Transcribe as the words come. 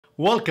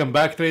Welcome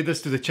back, traders,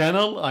 to the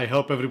channel. I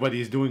hope everybody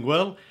is doing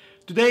well.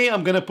 Today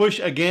I'm gonna push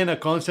again a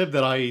concept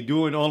that I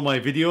do in all my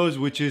videos,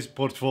 which is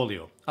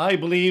portfolio. I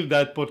believe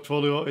that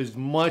portfolio is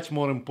much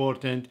more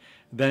important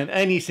than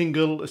any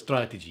single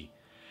strategy,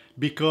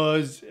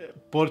 because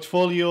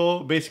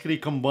portfolio basically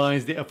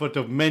combines the effort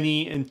of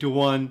many into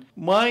one.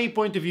 My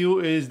point of view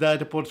is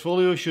that a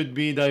portfolio should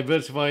be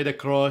diversified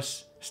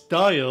across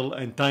style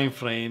and time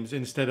frames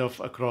instead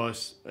of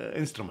across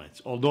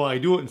instruments. Although I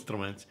do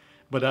instruments,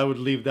 but I would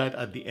leave that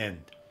at the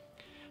end.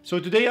 So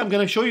today I'm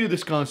going to show you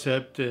this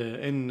concept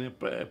in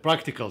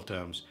practical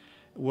terms.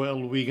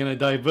 Well, we're going to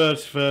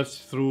diverse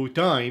first through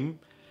time,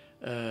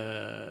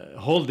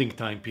 holding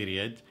time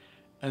period,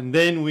 and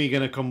then we're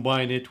going to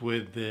combine it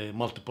with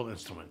multiple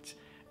instruments.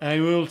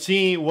 And we'll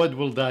see what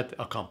will that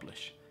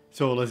accomplish.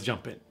 So let's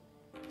jump in.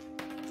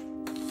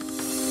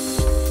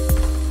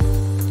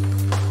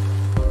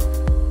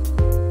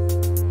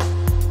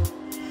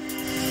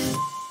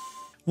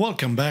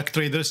 Welcome back,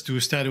 traders, to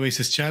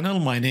StatOasis channel.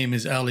 My name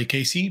is Ali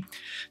Casey.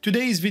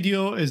 Today's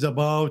video is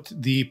about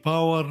the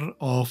power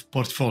of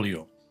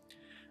portfolio.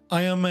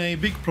 I am a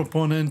big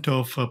proponent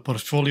of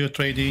portfolio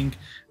trading.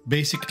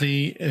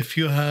 Basically, if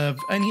you have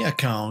any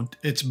account,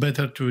 it's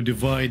better to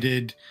divide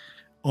it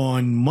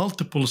on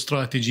multiple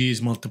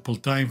strategies, multiple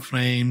time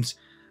frames,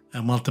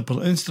 multiple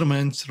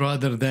instruments,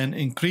 rather than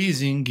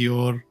increasing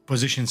your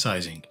position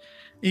sizing.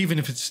 Even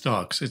if it's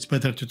stocks, it's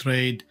better to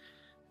trade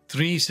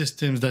 3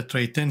 systems that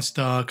trade 10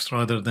 stocks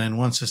rather than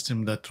 1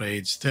 system that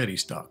trades 30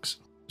 stocks.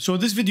 So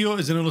this video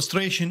is an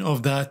illustration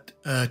of that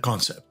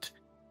concept.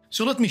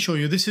 So let me show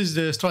you. This is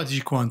the strategy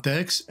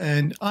Quantex,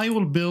 and I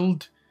will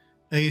build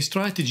a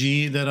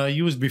strategy that I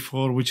used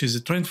before, which is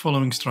a trend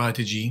following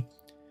strategy,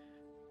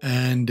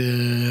 and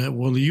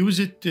we'll use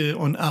it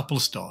on Apple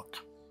stock.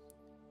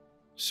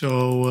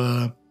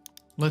 So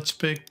let's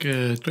pick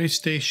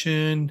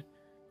TradeStation,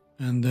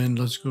 and then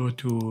let's go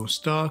to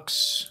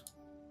stocks,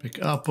 pick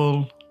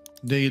Apple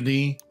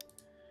daily,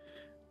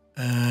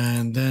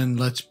 and then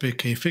let's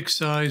pick a fixed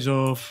size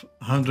of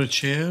 100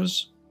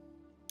 shares.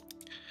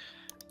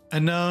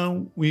 And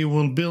now we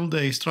will build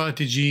a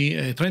strategy,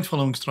 a trend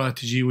following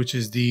strategy, which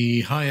is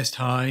the highest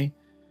high.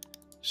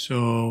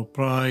 So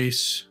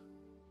price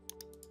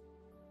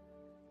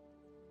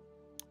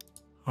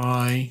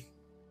high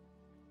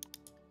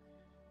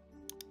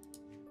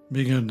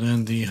bigger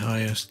than the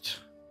highest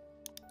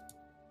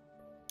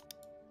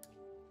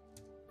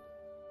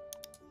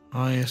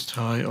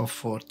high of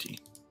 40,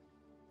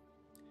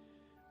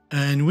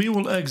 and we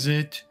will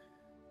exit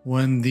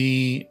when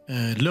the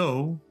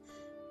low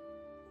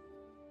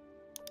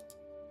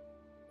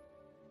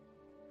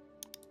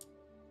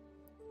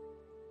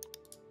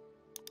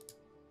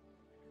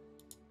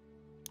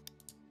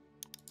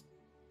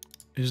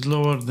is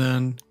lower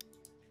than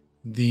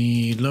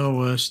the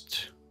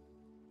lowest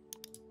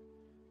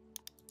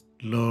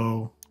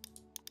low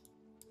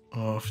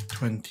of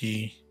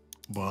 20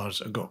 bars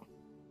ago.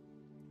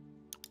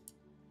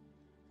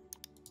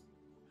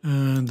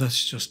 And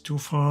that's just too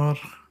far.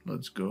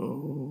 Let's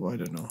go, I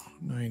don't know,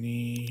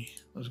 90,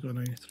 let's go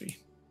 93.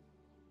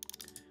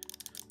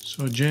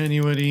 So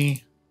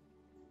January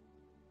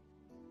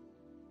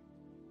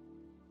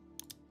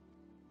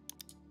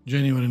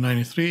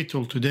 93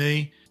 till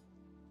today.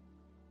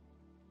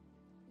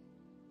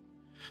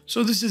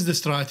 So this is the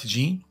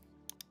strategy.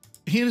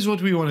 Here's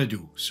what we want to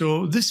do.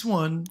 So this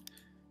one,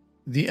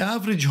 the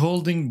average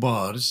holding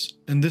bars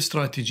in this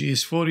strategy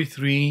is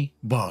 43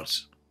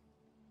 bars.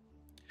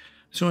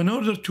 So in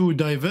order to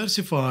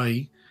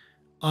diversify,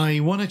 I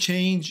want to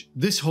change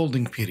this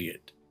holding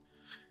period.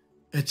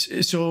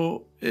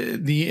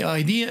 The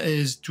idea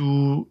is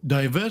to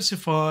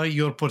diversify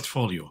your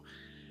portfolio.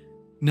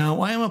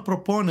 Now, I am a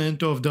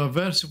proponent of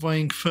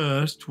diversifying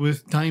first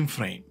with time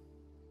frame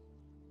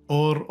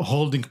or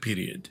holding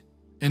period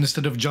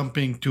instead of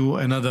jumping to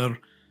another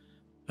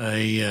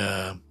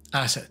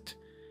asset.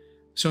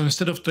 So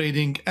instead of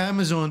trading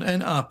Amazon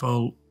and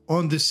Apple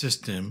on this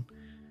system,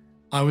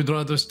 I would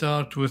rather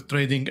start with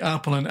trading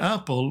Apple and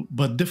Apple,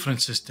 but different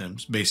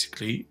systems,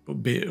 basically,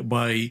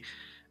 by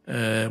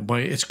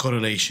its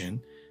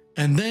correlation.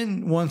 And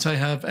then once I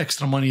have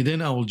extra money,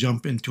 then I will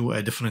jump into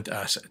a different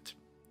asset.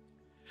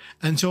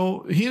 And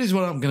so here is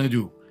what I'm going to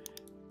do.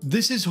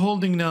 This is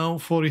holding now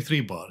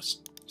 43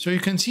 bars. So you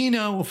can see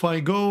now, if I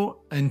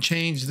go and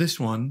change this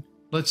one,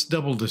 let's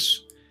double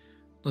this.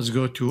 Let's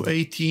go to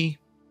 80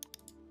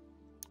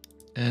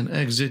 and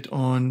exit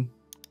on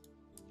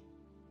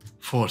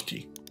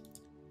 40.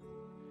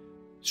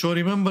 So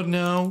remember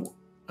now,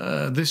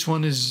 this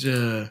one is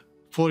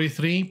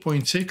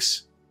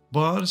 43.6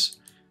 bars.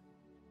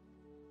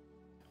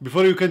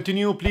 Before you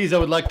continue, please, I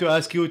would like to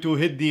ask you to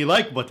hit the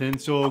like button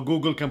so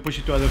Google can push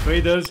it to other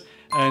traders,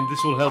 and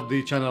this will help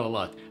the channel a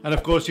lot. And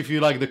of course, if you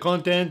like the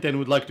content and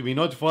would like to be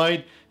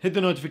notified, hit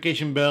the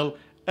notification bell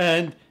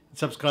and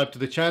subscribe to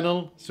the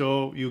channel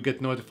so you get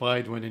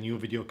notified when a new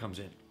video comes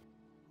in.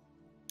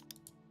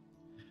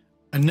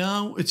 And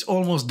now it's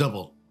almost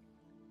double.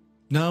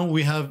 Now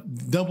we have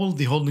doubled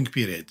the holding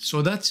period.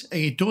 So that's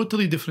a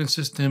totally different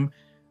system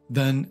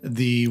than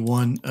the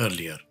one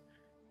earlier.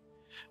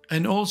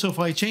 And also if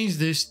I change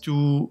this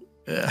to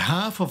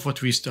half of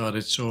what we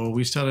started, so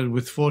we started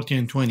with 40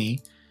 and 20,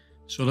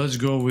 so let's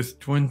go with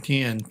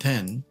 20 and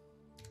 10.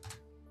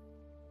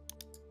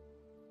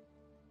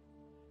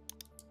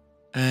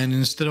 And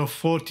instead of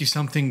 40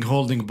 something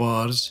holding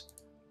bars,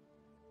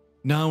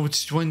 now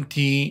it's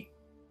 20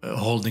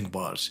 holding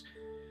bars.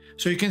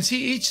 So you can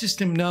see each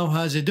system now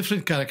has a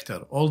different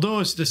character, although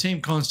it's the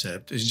same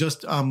concept. It's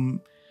just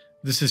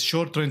this is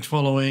short trend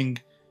following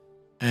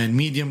and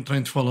medium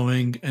trend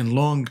following and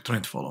long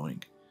trend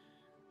following.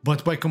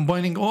 But by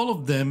combining all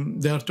of them,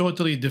 they are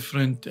totally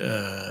different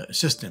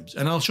systems.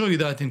 And I'll show you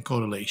that in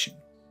correlation.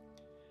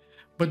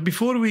 But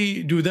before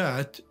we do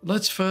that,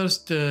 let's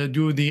first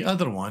do the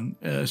other one.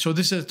 So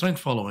this is trend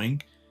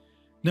following.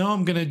 Now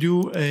I'm going to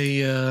do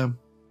a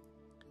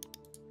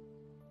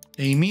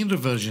mean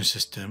reversion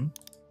system.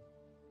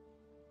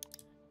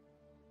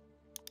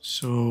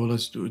 So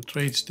let's do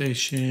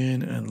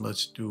TradeStation and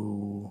let's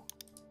do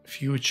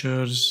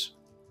futures,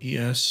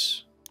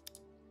 ES.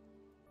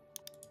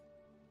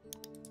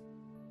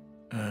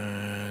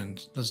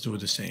 And let's do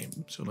the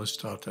same. So let's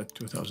start at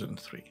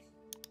 2003.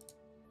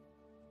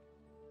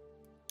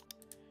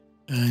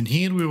 And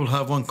here we will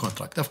have one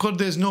contract. Of course,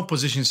 there's no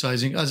position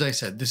sizing. As I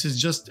said, this is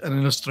just an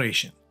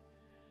illustration.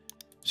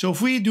 So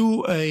if we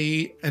do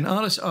an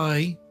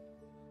RSI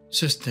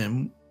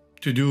system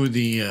to do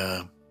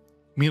the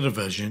mean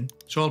reversion,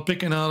 so I'll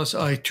pick an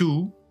RSI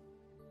 2.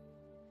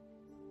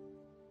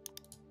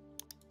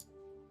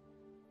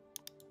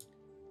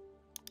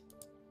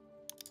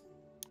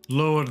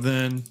 Lower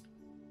than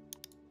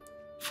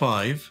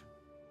 5.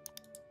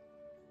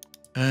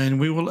 And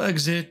we will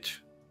exit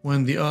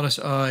when the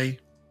RSI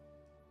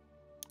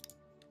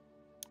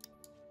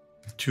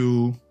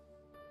 2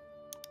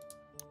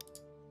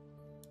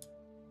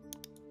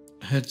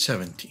 hit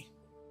 70.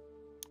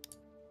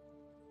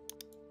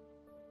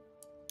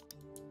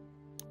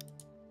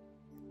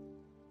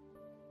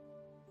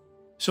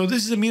 So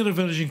this is a mean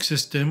reversion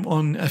system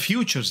on a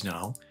futures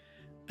now,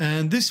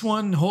 and this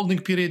one holding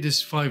period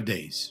is 5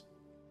 days.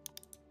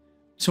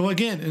 So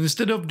again,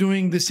 instead of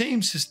doing the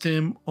same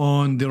system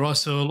on the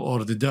Russell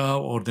or the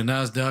Dow or the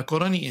Nasdaq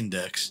or any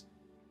index,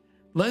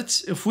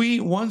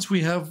 once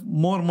we have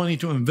more money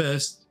to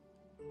invest,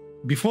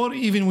 before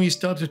even we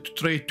started to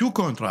trade two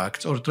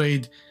contracts or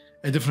trade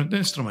a different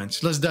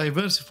instruments, let's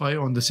diversify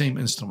on the same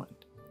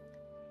instrument.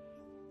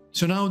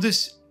 So now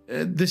this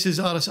is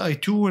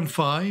RSI 2 and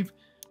 5.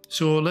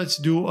 So let's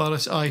do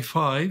RSI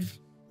 5.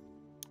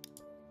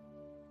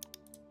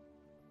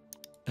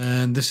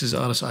 And this is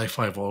RSI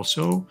 5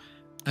 also.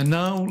 And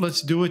now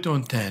let's do it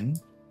on 10.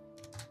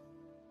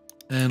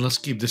 And let's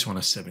keep this one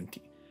as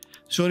 70.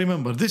 So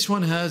remember, this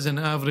one has an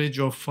average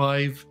of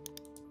 5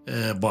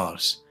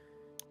 bars.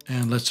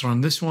 And let's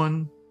run this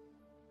one.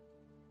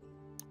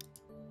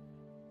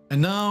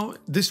 And now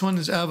this one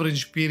is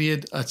average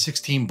period at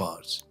 16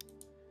 bars.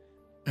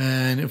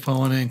 And if I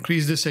want to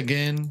increase this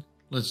again,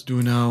 let's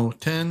do now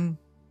 10.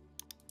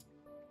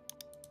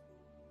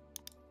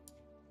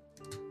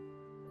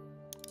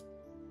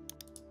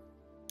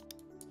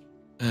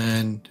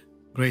 And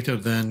greater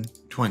than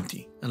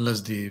 20. And let's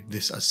do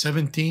this as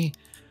 70.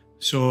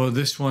 So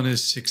this one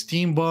is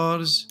 16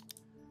 bars.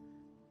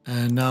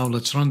 And now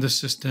let's run this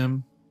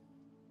system.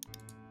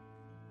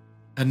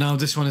 And now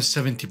this one is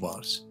 70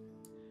 bars.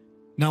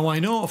 Now I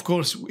know, of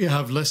course, we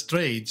have less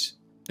trades.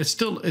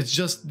 It's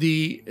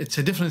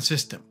a different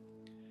system.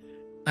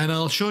 And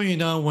I'll show you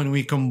now when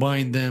we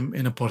combine them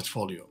in a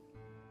portfolio.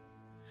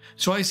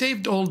 So I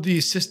saved all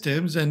these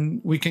systems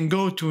and we can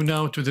go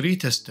now to the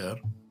retester.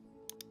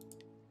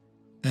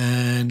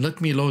 And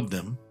let me load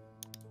them.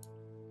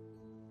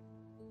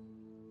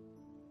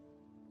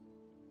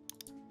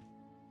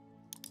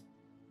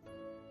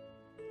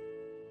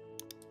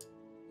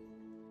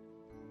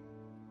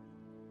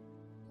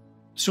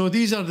 So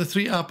these are the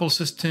 3 Apple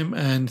system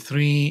and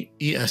 3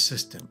 ES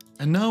system.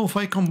 And now if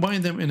I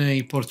combine them in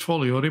a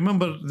portfolio,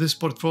 remember this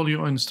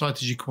portfolio in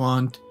Strategy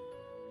Quant,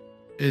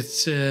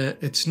 it's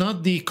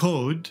not the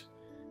code,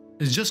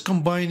 it's just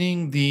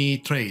combining the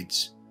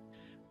trades.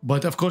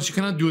 But of course you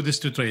cannot do this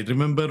to trade.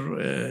 Remember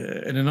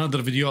in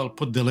another video, I'll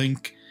put the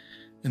link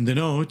in the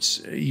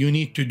notes. You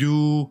need to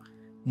do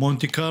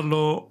Monte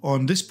Carlo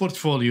on this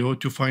portfolio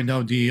to find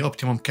out the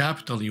optimum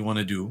capital you want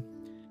to do.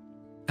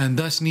 And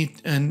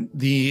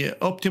the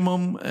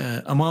optimum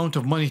amount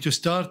of money to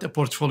start a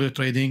portfolio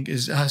trading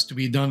has to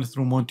be done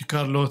through Monte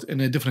Carlo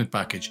in a different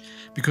package.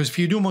 Because if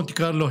you do Monte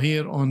Carlo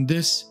here on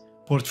this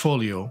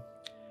portfolio,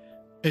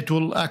 it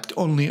will act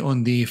only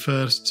on the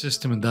first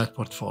system in that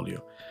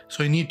portfolio.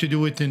 So you need to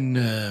do it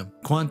in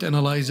Quant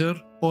Analyzer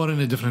or in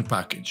a different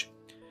package.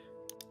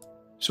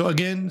 So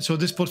again,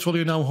 this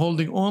portfolio now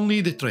holding only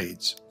the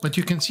trades. But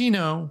you can see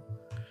now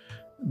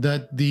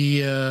that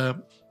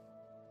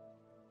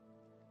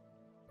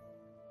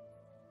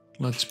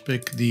let's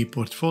pick the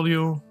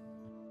portfolio.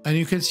 And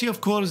you can see, of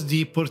course,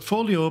 the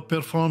portfolio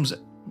performs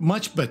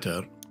much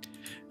better.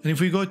 And if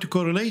we go to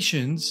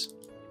correlations,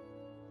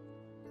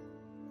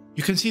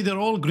 You can see they're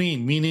all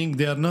green, meaning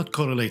they are not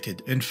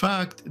correlated. In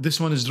fact, this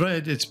one is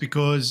red. It's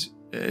because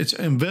it's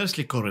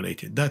inversely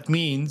correlated. That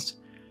means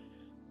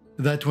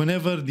that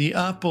whenever the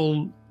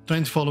Apple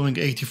trend following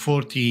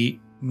 80/40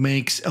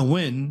 makes a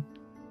win,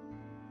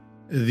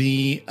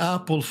 the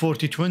Apple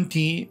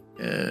 40/20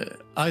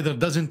 either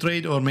doesn't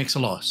trade or makes a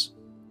loss.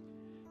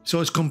 So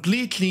it's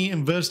completely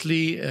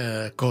inversely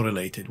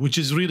correlated, which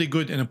is really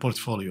good in a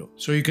portfolio.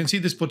 So you can see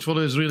this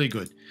portfolio is really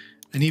good.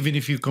 And even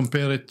if you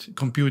compare it,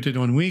 compute it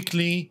on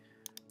weekly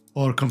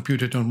or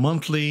compute it on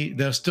monthly,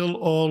 they're still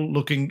all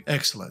looking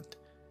excellent.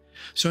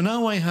 So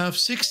now I have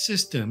 6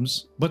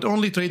 systems, but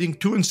only trading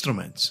 2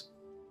 instruments.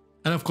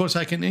 And of course,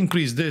 I can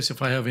increase this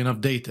if I have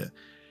enough data.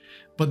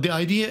 But the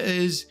idea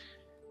is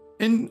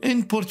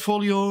in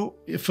portfolio,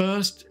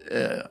 first,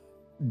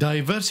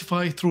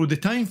 diversify through the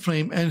time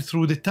frame and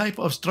through the type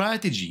of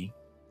strategy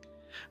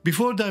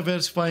before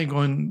diversifying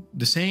on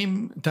the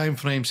same time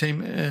frame, same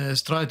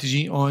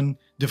strategy on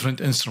different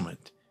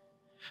instrument.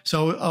 So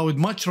I would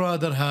much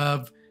rather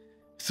have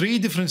 3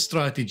 different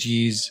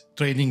strategies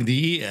trading the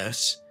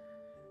ES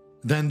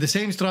than the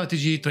same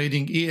strategy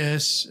trading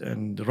ES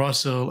and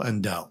Russell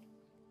and Dow.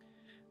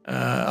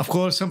 Of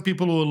course, some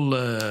people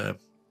will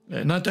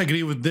not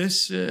agree with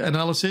this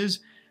analysis,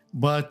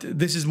 but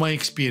this is my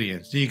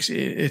experience.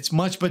 It's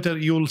much better.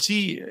 You'll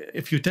see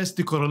if you test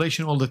the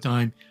correlation all the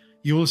time,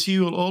 you will see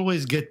you'll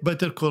always get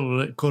better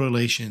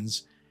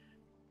correlations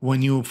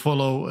when you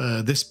follow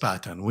this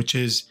pattern, which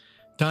is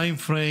time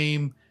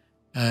frame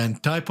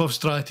and type of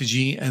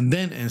strategy and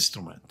then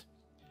instrument.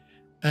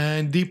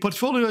 And the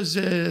portfolio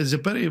is a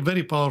very,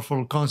 very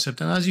powerful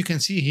concept. And as you can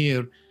see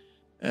here,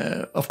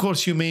 of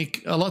course, you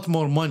make a lot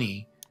more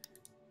money.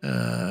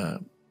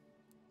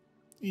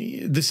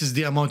 This is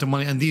the amount of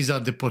money, and these are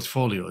the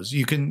portfolios.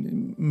 You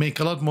can make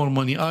a lot more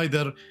money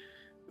either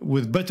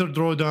with better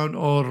drawdown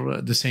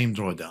or the same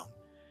drawdown.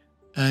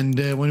 And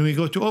when we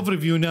go to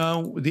overview now,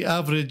 the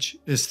average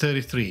is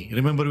 33.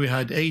 Remember, we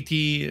had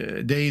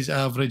 80 days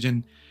average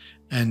and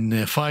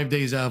 5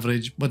 days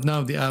average, but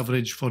now the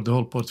average for the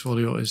whole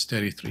portfolio is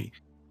 33.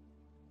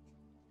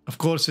 Of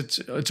course,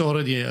 it's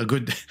already a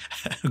good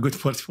a good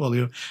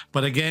portfolio,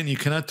 but again, you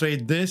cannot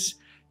trade this.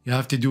 You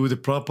have to do the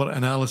proper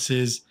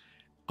analysis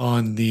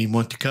on the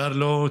Monte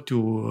Carlo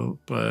to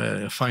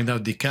find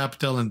out the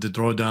capital and the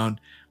drawdown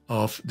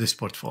of this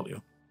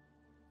portfolio.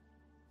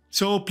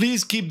 So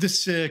please keep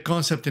this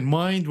concept in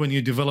mind when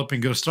you're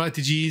developing your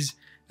strategies.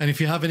 And if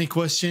you have any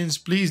questions,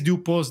 please do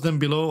post them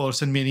below or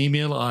send me an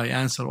email. I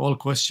answer all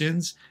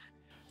questions.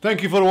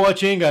 Thank you for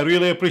watching. I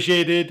really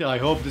appreciate it. I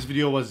hope this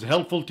video was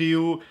helpful to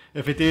you.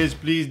 If it is,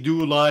 please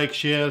do like,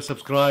 share,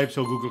 subscribe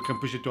so Google can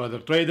push it to other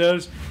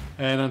traders.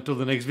 And until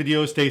the next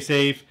video, stay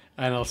safe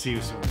and I'll see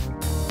you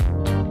soon.